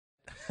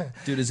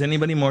Dude, is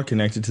anybody more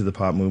connected to the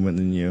pop movement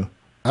than you?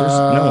 There's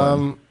no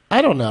one.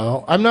 I don't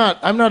know. I'm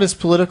not as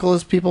political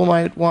as people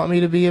might want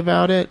me to be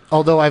about it.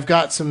 Although I've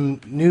got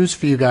some news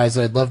for you guys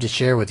that I'd love to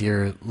share with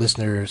your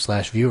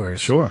listeners/viewers.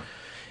 Sure.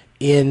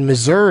 In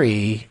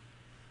Missouri,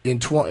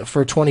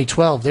 for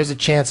 2012, there's a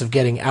chance of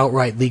getting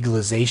outright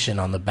legalization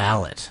on the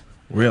ballot.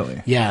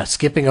 Really? Yeah, they're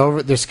skipping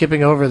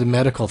over the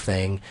medical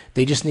thing.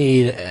 They just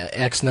need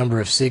X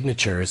number of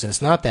signatures, and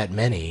it's not that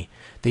many.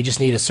 They just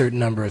need a certain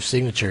number of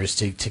signatures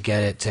to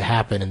get it to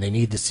happen, and they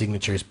need the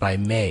signatures by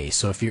May.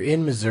 So if you're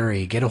in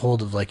Missouri, get a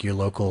hold of like your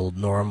local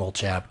normal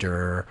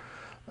chapter,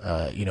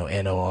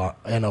 NORML.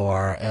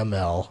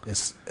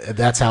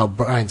 That's how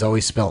Brian's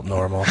always spelt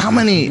normal. How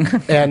many?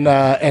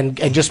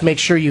 and just make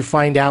sure you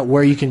find out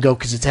where you can go,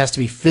 because it has to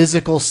be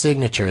physical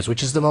signatures,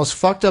 which is the most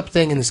fucked up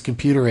thing in this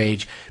computer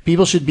age.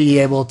 People should be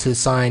able to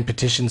sign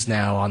petitions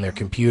now on their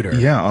computer.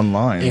 Yeah,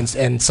 online.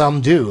 And some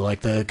do.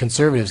 Like the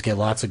conservatives get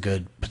lots of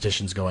good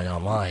petitions going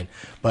online.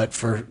 But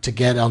to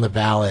get on the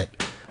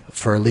ballot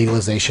for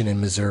legalization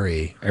in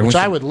Missouri, which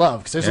I would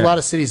love, because there's a lot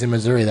of cities in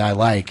Missouri that I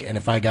like, and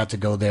if I got to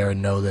go there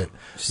and know that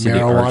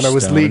marijuana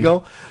was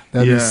legal,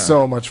 that'd be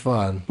so much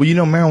fun. Well,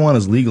 marijuana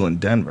is legal in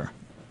Denver.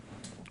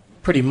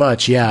 Pretty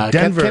much, yeah.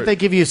 Denver, can't they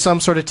give you some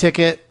sort of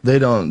ticket? They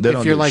don't.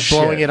 If you're like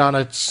blowing it on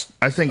a,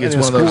 I think it's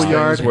one of those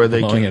things where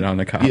they blowing can it on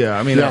the cop. Yeah,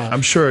 I mean,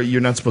 I'm sure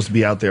you're not supposed to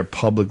be out there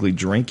publicly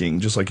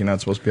drinking, just like you're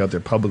not supposed to be out there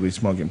publicly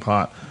smoking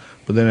pot.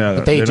 But they're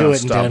not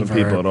stopping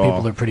people at all.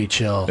 People are pretty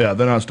chill. Yeah,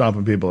 they're not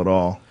stopping people at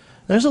all.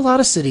 There's a lot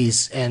of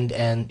cities, and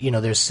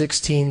there's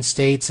 16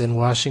 states and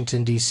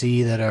Washington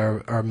D.C. that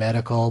are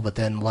medical, but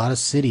then a lot of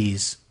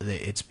cities,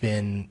 it's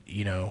been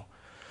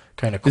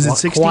kind of is it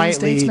 16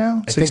 quietly, states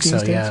now? I think so.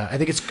 States? Yeah, I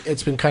think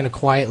it's been kind of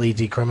quietly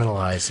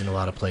decriminalized in a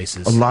lot of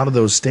places. A lot of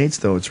those states,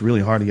 though, it's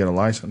really hard to get a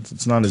license.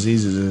 It's not as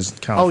easy as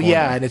California. Oh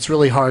yeah, and it's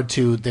really hard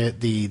to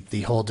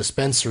the whole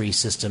dispensary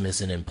system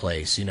isn't in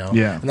place,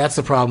 Yeah, and that's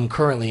the problem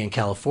currently in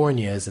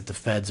California, is that the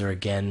feds are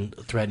again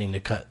threatening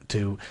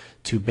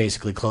to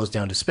basically close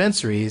down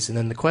dispensaries, and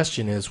then the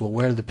question is, well,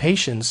 where are the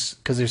patients?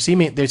 Because they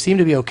seem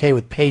to be okay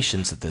with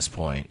patients at this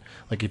point.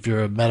 Like if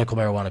you're a medical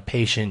marijuana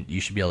patient, you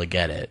should be able to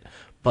get it,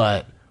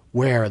 but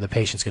where are the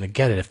patients going to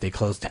get it if they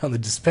close down the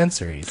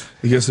dispensaries?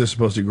 I guess they're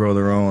supposed to grow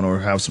their own or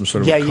have some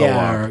sort of co-op.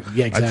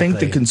 Yeah, exactly. I think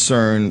the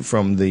concern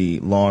from the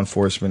law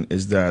enforcement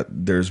is that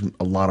there's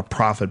a lot of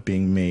profit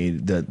being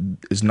made that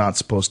is not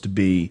supposed to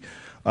be,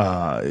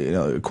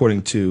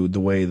 according to the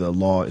way the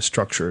law is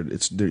structured.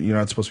 You're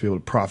not supposed to be able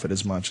to profit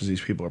as much as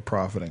these people are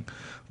profiting.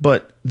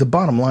 But the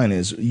bottom line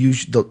is,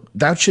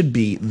 that should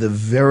be the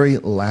very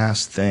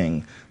last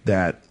thing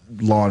that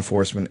law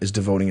enforcement is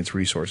devoting its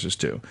resources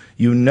to.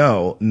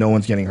 No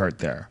one's getting hurt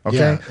there. Okay,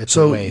 yeah, it's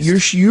so a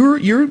waste.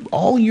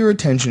 all your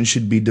attention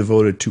should be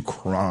devoted to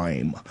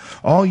crime.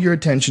 All your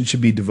attention should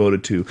be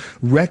devoted to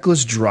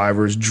reckless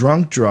drivers,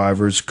 drunk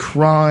drivers,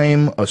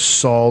 crime,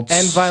 assaults,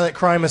 and violent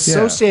crime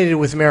associated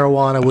with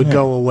marijuana would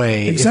go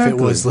away if it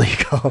was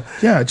legal.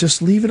 Yeah,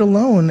 just leave it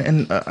alone,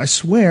 and I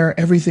swear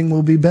everything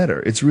will be better.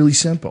 It's really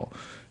simple.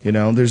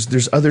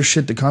 There's other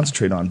shit to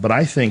concentrate on, but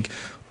I think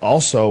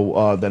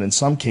also that in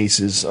some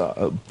cases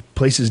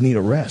places need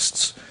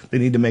arrests. They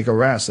need to make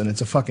arrests, and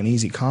it's a fucking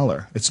easy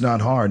collar. It's not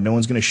hard. No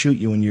one's going to shoot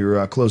you when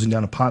you're closing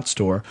down a pot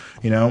store.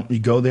 You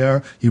go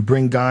there, you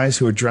bring guys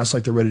who are dressed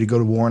like they're ready to go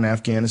to war in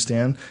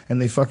Afghanistan,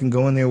 and they fucking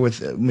go in there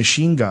with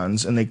machine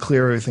guns, and they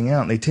clear everything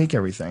out, and they take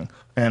everything.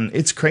 And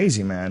it's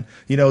crazy, man.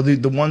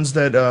 The ones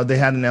that they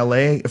had in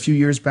L.A. a few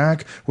years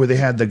back, where they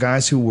had the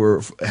guys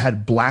who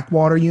had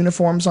Blackwater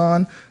uniforms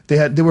on.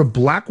 They were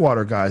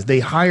Blackwater guys. They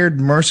hired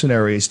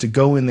mercenaries to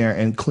go in there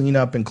and clean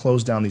up and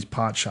close down these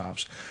pot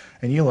shops.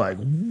 And you're like,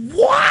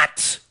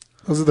 what?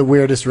 Those are the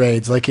weirdest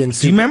raids. Do you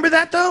remember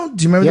that, though?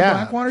 Do you remember the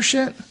Blackwater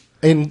shit?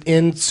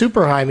 In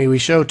Super Jaime, we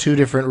show two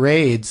different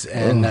raids,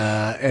 and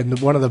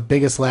one of the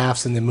biggest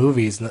laughs in the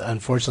movies,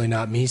 unfortunately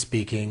not me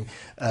speaking,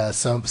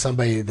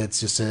 somebody that's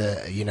just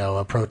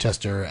a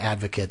protester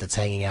advocate that's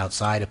hanging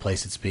outside a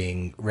place that's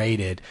being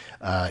raided,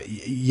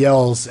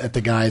 yells at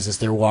the guys as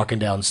they're walking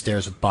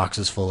downstairs with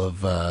boxes full of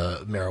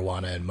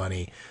marijuana and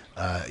money.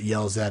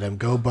 Yells at him,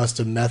 "Go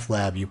bust a meth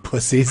lab, you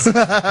pussies."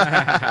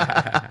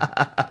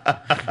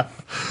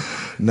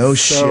 No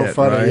so shit,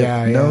 funny. right?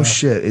 Yeah, no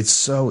shit. It's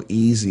so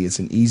easy. It's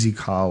an easy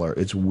collar.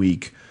 It's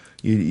weak.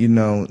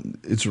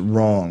 It's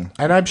wrong.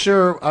 And I'm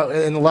sure,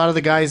 and a lot of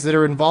the guys that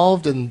are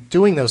involved in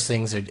doing those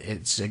things,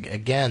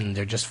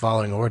 they're just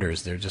following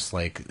orders. They're just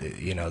like,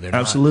 they're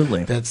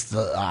absolutely.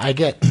 I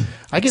get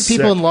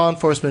people in law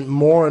enforcement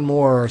more and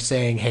more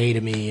saying hey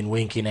to me and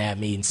winking at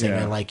me and saying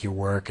I like your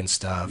work and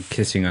stuff,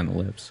 kissing on the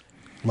lips.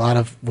 A lot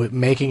of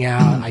making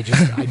out. I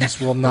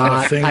just will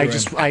not. I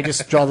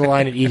just draw the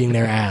line at eating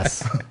their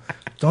ass.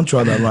 Don't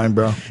draw that line,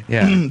 bro.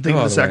 Yeah. Think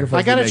of the sacrifice.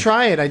 I gotta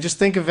try it. I just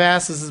think of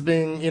asses as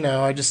being,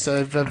 I just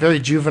have a very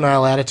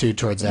juvenile attitude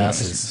towards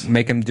asses.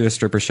 Make them do a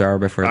stripper shower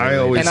before they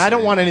leave. And I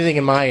don't want anything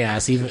in my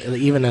ass,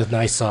 even a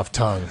nice soft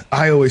tongue.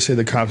 I always say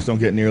the cops don't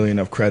get nearly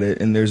enough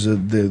credit, and there's a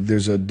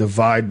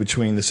divide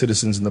between the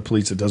citizens and the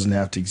police that doesn't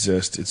have to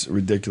exist. It's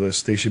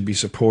ridiculous. They should be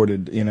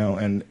supported,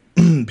 and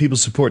people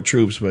support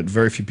troops, but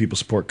very few people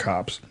support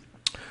cops.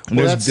 And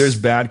Well, there's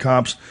bad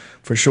cops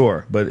for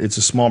sure, but it's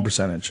a small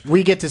percentage.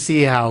 We get to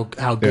see how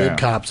good Yeah.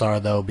 cops are,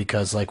 though,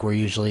 because like we're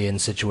usually in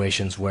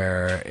situations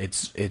where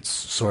it's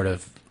sort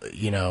of,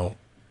 you know,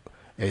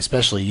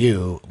 especially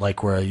you,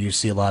 like where you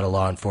see a lot of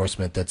law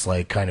enforcement that's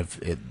like kind of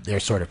they're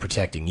sort of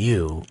protecting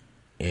you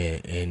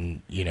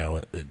in you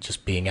know,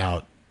 just being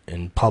out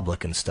in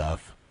public and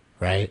stuff,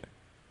 right?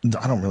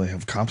 I don't really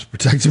have cops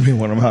protecting me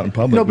when I'm out in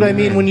public. No, but I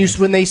mean,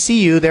 when they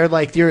see you, they're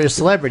like you're a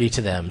celebrity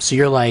to them. So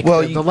you're like,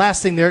 Well, the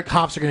last thing their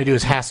cops are going to do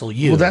is hassle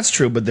you. Well, that's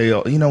true, but they,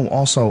 you know,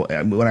 also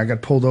when I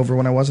got pulled over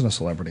when I wasn't a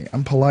celebrity,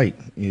 I'm polite.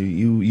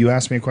 You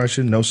ask me a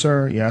question, no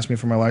sir. You ask me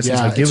for my license,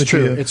 Yeah, I give it's it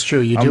true. to you. It's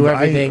true. You do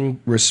everything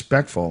I'm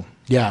respectful.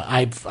 Yeah,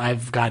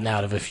 I've gotten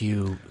out of a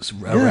few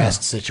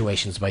arrest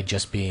situations by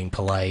just being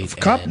polite. If a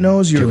cop and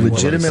knows you're doing what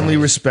legitimately they say.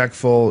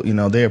 respectful, you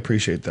know, they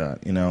appreciate that.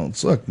 You know,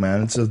 it's look,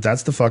 man,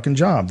 that's the fucking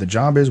job. The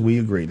job is we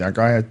agree. That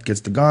guy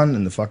gets the gun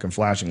and the fucking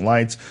flashing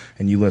lights,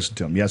 and you listen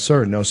to him. Yes,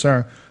 sir. No,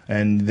 sir.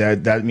 And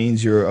that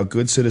means you're a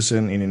good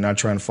citizen and you're not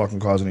trying to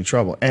fucking cause any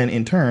trouble. And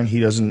in turn, he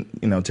doesn't,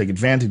 you know, take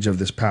advantage of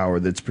this power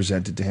that's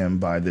presented to him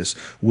by this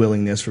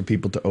willingness for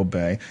people to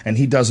obey. And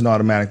he doesn't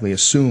automatically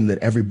assume that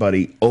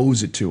everybody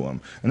owes it to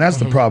him. And that's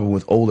the problem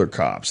with older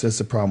cops. That's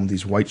the problem with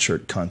these white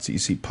shirt cunts that you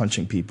see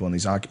punching people in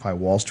these Occupy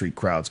Wall Street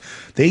crowds.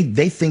 They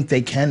think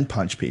they can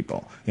punch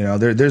people. You know,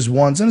 there's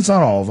ones, and it's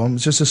not all of them.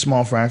 It's just a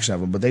small fraction of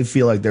them. But they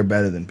feel like they're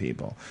better than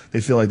people. They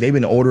feel like they've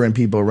been ordering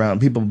people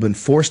around. People have been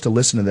forced to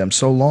listen to them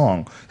so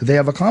long that they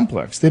have a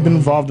complex. They've been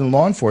involved in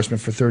law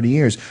enforcement for 30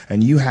 years,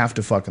 and you have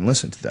to fucking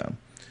listen to them.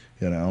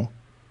 You know?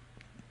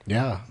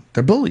 Yeah.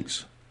 They're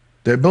bullies.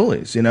 They're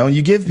bullies. You know?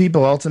 You give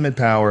people ultimate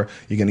power,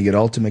 you're going to get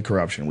ultimate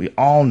corruption. We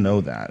all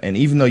know that. And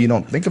even though you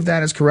don't think of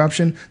that as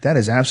corruption, that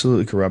is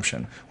absolutely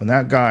corruption. When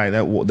that guy,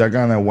 that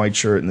guy in that white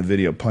shirt in the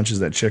video punches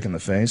that chick in the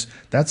face,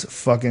 that's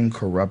fucking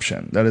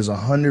corruption. That is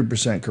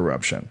 100%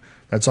 corruption.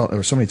 That's all.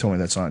 Or somebody told me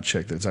that's not a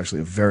chick. That's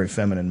actually a very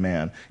feminine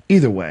man.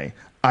 Either way,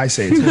 I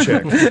say it's a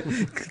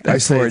chick. I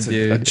say it's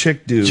a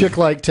chick dude.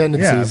 Chick-like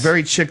tendencies. Yeah, a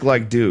very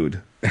chick-like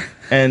dude.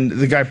 And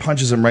the guy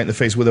punches him right in the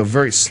face with a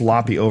very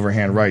sloppy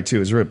overhand right, too.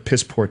 It's a very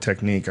piss-poor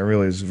technique. I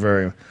really was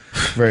very,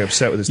 very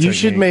upset with his technique. You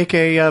should make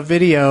a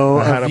video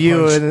how of to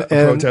you punch and a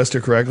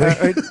protester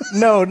correctly.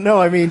 no,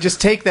 I mean just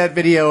take that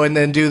video and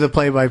then do the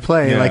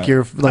play-by-play Yeah. like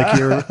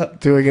you're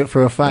doing it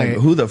for a fight.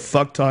 Who the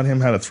fuck taught him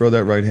how to throw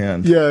that right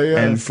hand? Yeah, yeah.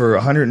 And for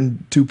a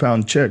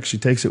 102-pound chick, she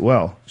takes it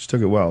well. She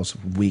took it well. It's a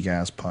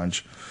weak-ass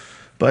punch.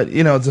 But,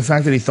 you know, it's the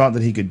fact that he thought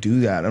that he could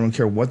do that. I don't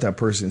care what that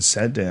person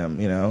said to him,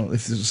 you know.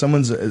 If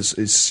someone's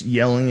is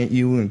yelling at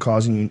you and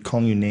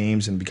calling you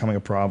names and becoming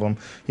a problem,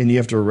 and you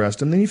have to arrest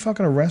him, then you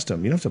fucking arrest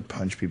him. You don't have to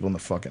punch people in the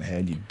fucking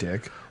head, you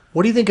dick.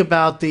 What do you think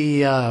about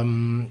the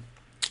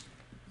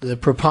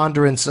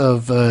preponderance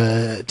of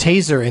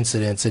taser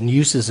incidents and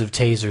uses of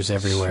tasers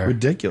everywhere?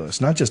 Ridiculous.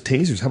 Not just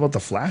tasers. How about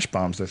the flash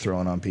bombs they're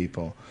throwing on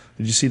people?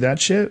 Did you see that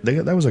shit?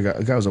 That was a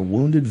guy was a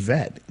wounded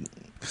vet.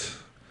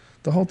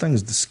 The whole thing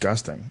is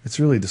disgusting. It's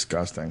really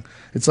disgusting.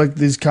 It's like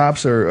these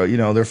cops are, you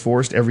know, they're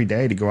forced every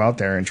day to go out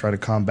there and try to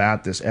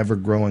combat this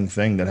ever-growing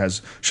thing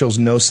that shows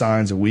no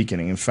signs of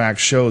weakening. In fact,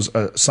 shows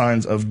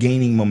signs of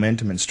gaining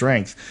momentum and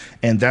strength.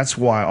 And that's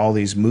why all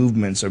these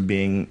movements are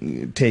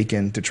being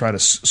taken to try to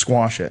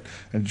squash it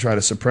and to try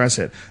to suppress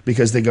it.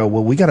 Because they go,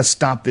 well, we got to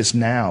stop this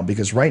now.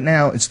 Because right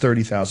now it's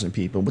 30,000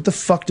 people. What the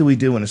fuck do we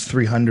do when it's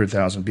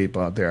 300,000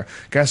 people out there?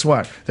 Guess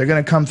what? They're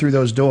going to come through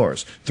those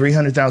doors.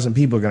 300,000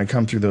 people are going to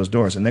come through those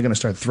doors, and they're going to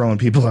start throwing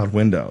people out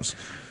windows,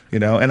 you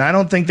know. And I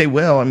don't think they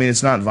will. I mean,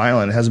 it's not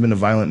violent. It hasn't been a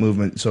violent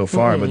movement so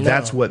far, but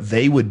that's what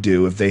they would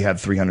do if they had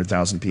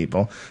 300,000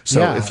 people.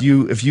 So Yeah. if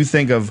you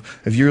think of,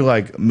 if you're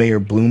like Mayor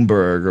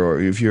Bloomberg, or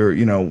if you're,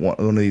 you know, one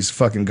of these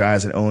fucking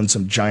guys that owns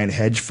some giant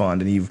hedge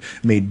fund and you've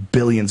made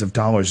billions of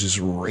dollars just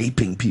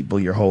raping people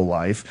your whole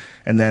life,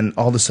 and then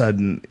all of a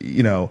sudden,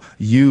 you know,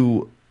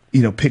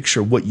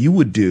 picture what you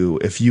would do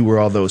if you were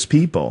all those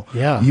people.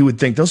 Yeah. You would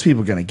think those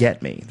people are going to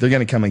get me. They're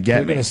going to come and get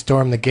They're me. going to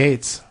storm the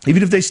gates.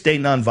 Even if they stay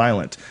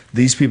nonviolent,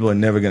 these people are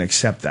never going to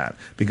accept that,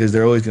 because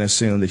they're always going to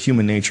assume that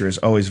human nature is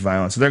always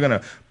violent. So they're going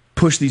to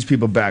push these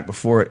people back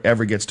before it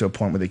ever gets to a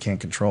point where they can't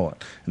control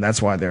it. And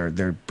that's why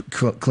they're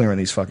clearing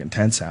these fucking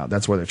tents out.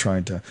 That's why they're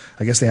trying to,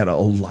 I guess they had a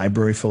whole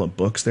library full of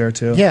books there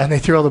too. Yeah, and they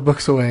threw all the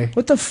books away.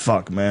 What the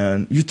fuck,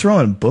 man? You're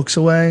throwing books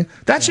away?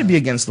 That should be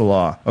against the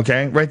law,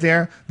 okay? Right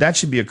there? That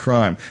should be a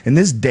crime. In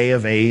this day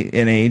of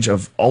an age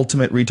of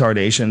ultimate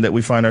retardation that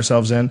we find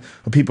ourselves in,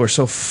 where people are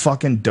so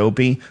fucking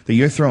dopey that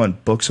you're throwing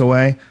books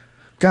away,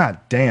 god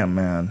damn,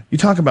 man. You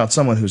talk about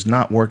someone who's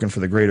not working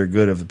for the greater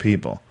good of the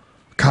people.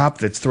 Cop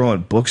that's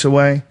throwing books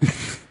away.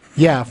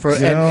 Yeah, for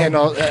and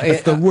all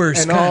It's the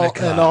worst kind of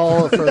cop. and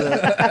all for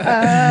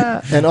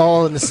the and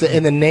all in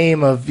the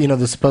name of, you know,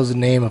 the supposed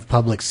name of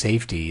public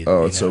safety.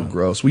 Oh, it's so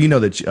gross. Well, you know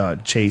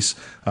that Chase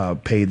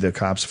paid the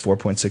cops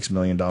 $4.6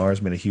 million,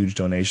 made a huge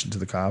donation to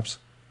the cops.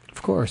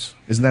 Of course.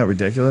 Isn't that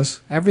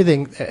ridiculous?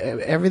 Everything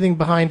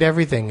behind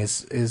everything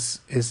is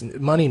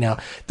money now.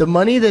 The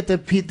money that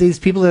these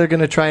people that are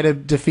going to try to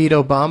defeat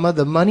Obama,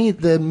 the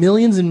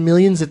millions and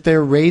millions that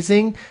they're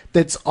raising,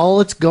 that's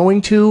all it's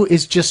going to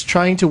is just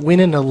trying to win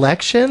an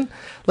election.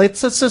 Like, it's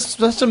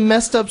such a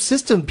messed up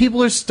system.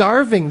 People are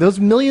starving. Those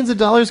millions of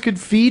dollars could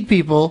feed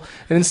people,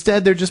 and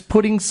instead they're just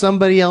putting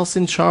somebody else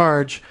in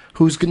charge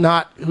because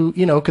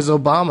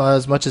Obama,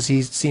 as much as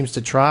he seems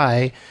to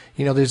try,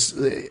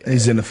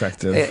 he's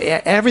ineffective.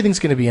 Everything's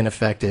going to be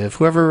ineffective.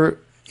 Whoever,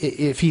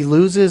 if he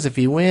loses, if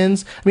he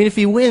wins, if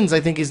he wins,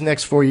 I think his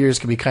next 4 years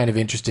could be kind of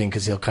interesting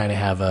because he'll kind of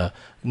have a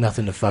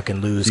nothing to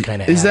fucking lose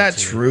kind of Is that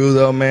attitude. true,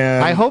 though,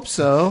 man? I hope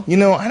so.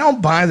 I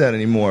don't buy that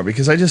anymore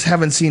because I just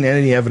haven't seen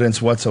any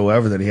evidence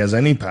whatsoever that he has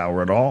any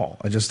power at all.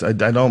 I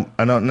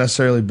don't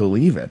necessarily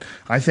believe it.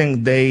 I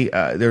think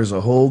there's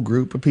a whole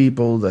group of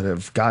people that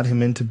have got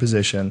him into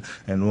position,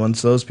 and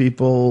once those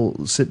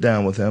people sit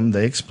down with him,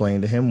 they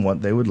explain to him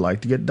what they would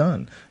like to get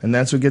done, and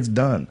that's what gets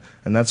done.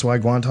 And that's why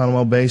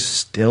Guantanamo Bay is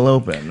still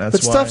open.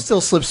 But stuff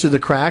still slips through the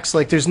cracks.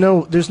 Like there's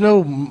no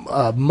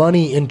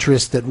money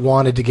interest that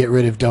wanted to get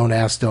rid of Don't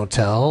Ask, Don't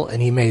Tell, and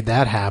he made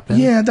that happen.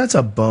 Yeah, that's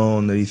a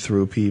bone that he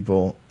threw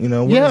people.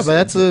 But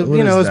that's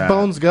as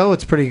bones go,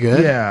 it's pretty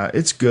good. Yeah,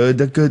 it's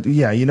good.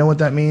 Yeah, you know what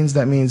that means?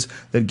 That means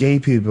that gay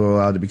people are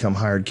allowed to become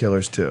hired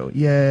killers too.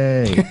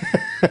 Yay!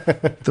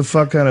 The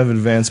fuck kind of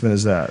advancement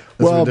is that?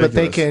 That's ridiculous. But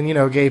they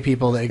can, gay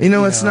people.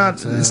 It's not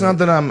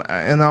that I'm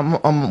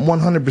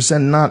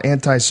 100% not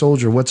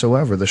anti-soldier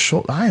whatsoever.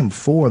 I am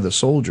for the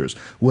soldiers.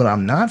 What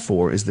I'm not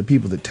for is the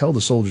people that tell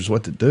the soldiers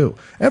what to do.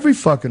 Every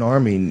fucking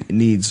army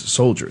needs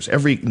soldiers.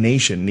 Every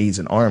nation needs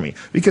an army.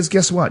 Because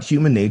guess what?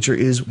 Human nature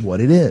is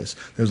what it is.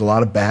 There's a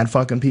lot of bad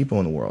fucking people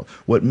in the world.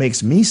 What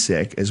makes me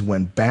sick is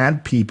when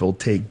bad people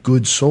take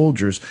good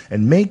soldiers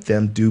and make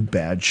them do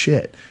bad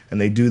shit. And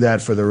they do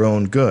that for their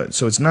own good.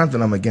 So it's not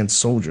that I'm against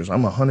soldiers.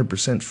 I'm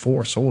 100%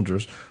 for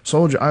soldiers.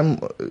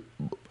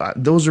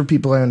 Those are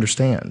people I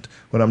understand.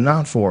 What I'm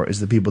not for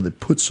is the people that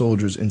put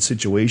soldiers in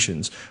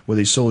situations where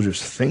these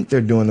soldiers think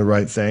they're doing the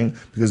right thing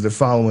because they're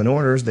following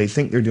orders. They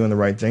think they're doing the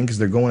right thing because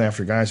they're going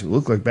after guys who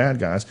look like bad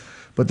guys.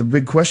 But the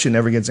big question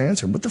never gets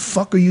answered. What the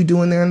fuck are you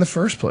doing there in the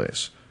first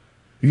place?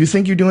 You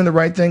think you're doing the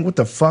right thing? What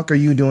the fuck are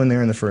you doing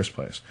there in the first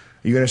place?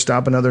 Are you going to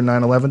stop another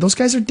 9/11? Those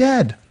guys are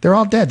dead. They're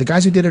all dead. The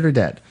guys who did it are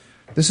dead.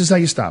 This is how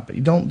you stop it.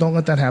 You don't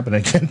let that happen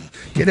again.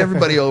 Get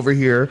everybody over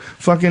here.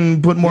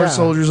 Fucking put more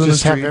soldiers on the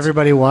streets. Just have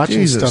everybody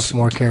watching stuff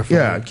more carefully.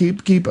 Yeah,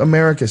 keep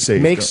America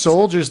safe. Make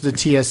soldiers the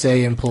TSA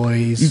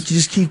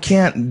employees. You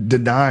can't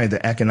deny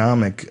the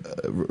economic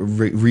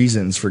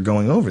reasons for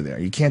going over there.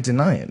 You can't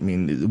deny it. I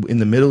mean, in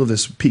the middle of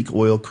this peak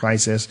oil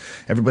crisis,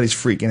 everybody's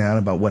freaking out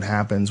about what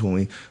happens when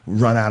we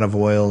run out of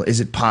oil. Is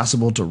it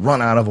possible to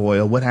run out of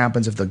oil? What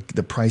happens if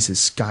the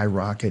prices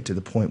skyrocket to the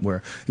point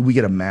where we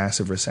get a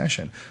massive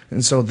recession?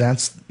 And so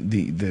that's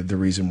the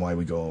reason why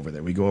we go over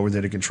there. We go over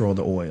there to control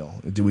the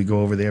oil. Do we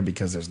go over there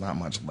because there's not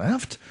much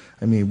left?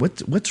 I mean,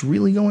 what's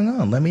really going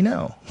on? Let me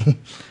know.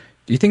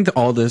 Do you think that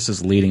all this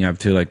is leading up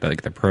to like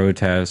the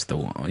protests,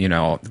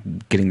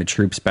 getting the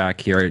troops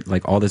back here?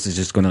 Like all this is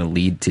just going to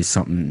lead to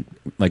something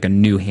like a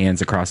new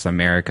Hands Across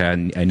America,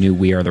 and a new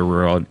We Are the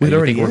World. Do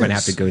you think we're going to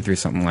have to go through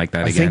something like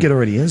that again? I think it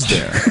already is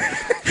there.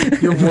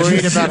 You're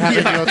worried about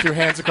having to go through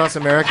Hands Across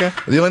America?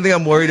 The only thing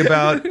I'm worried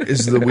about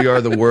is the We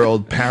Are the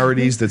World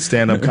parodies that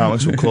stand-up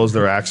comics will close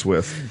their acts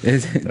with.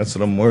 That's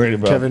what I'm worried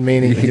about. Kevin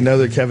Meaney.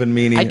 Another Kevin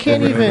Meaney. I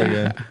can't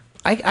even...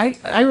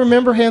 I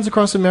remember Hands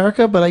Across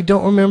America, but I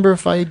don't remember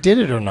if I did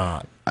it or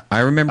not. I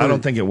remember. I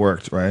don't think it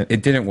worked, right?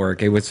 It didn't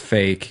work. It was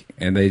fake,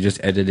 and they just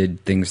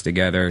edited things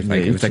together.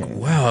 It was like,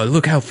 wow,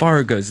 look how far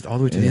it goes, all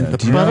the way to the end of the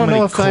Do you know how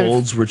many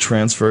colds were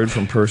transferred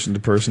from person to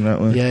person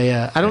that way?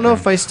 Yeah. I don't know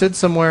if I stood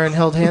somewhere and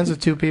held hands with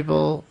two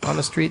people on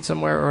the street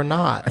somewhere or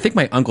not. I think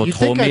my uncle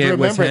told me it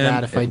was him. I'd remember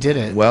that if I did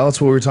it. Well,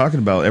 that's what we were talking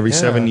about. Every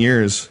 7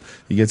 years,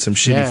 you get some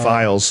shitty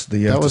files that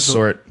you have to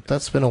sort.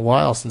 That's been a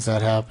while since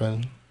that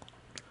happened.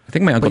 I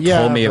think my uncle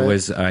told me it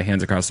was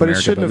Hands Across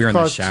America, but we were in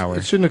the shower.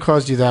 It shouldn't have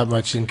caused you that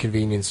much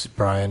inconvenience,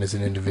 Brian, as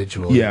an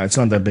individual. Yeah, it's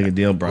not that big a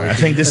deal, Brian. I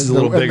think this is a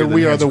little bigger than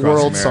We Are the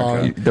World America.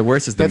 song. The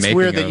worst is the That's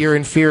weird that you're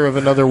in fear of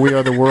another We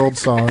Are the World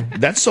song.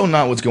 That's so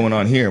not what's going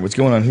on here. What's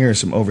going on here is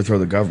some overthrow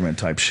the government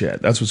type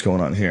shit. That's what's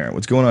going on here.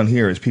 What's going on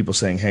here is people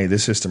saying, hey,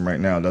 this system right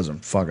now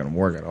doesn't fucking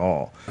work at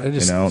all.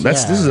 This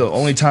is the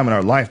only time in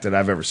our life that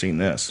I've ever seen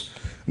this.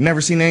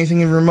 Never seen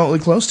anything even remotely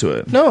close to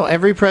it. No,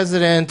 every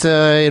president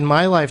in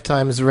my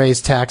lifetime has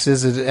raised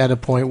taxes at a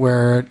point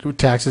where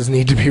taxes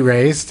need to be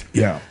raised.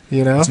 Yeah,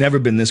 it's never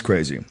been this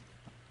crazy.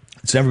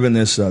 It's never been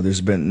this.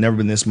 Never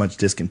been this much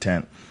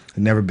discontent.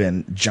 There's never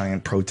been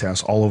giant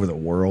protests all over the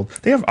world.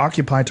 They have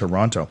occupied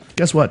Toronto.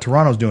 Guess what?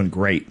 Toronto's doing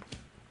great.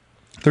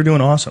 They're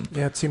doing awesome.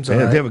 Yeah, it seems They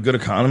have a good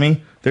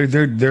economy. They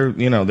don't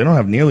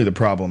have nearly the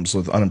problems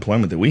with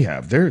unemployment that we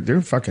have.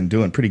 They're fucking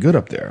doing pretty good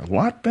up there. A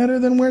lot better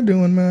than we're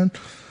doing, man.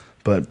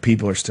 But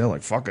people are still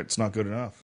like, fuck it, it's not good enough.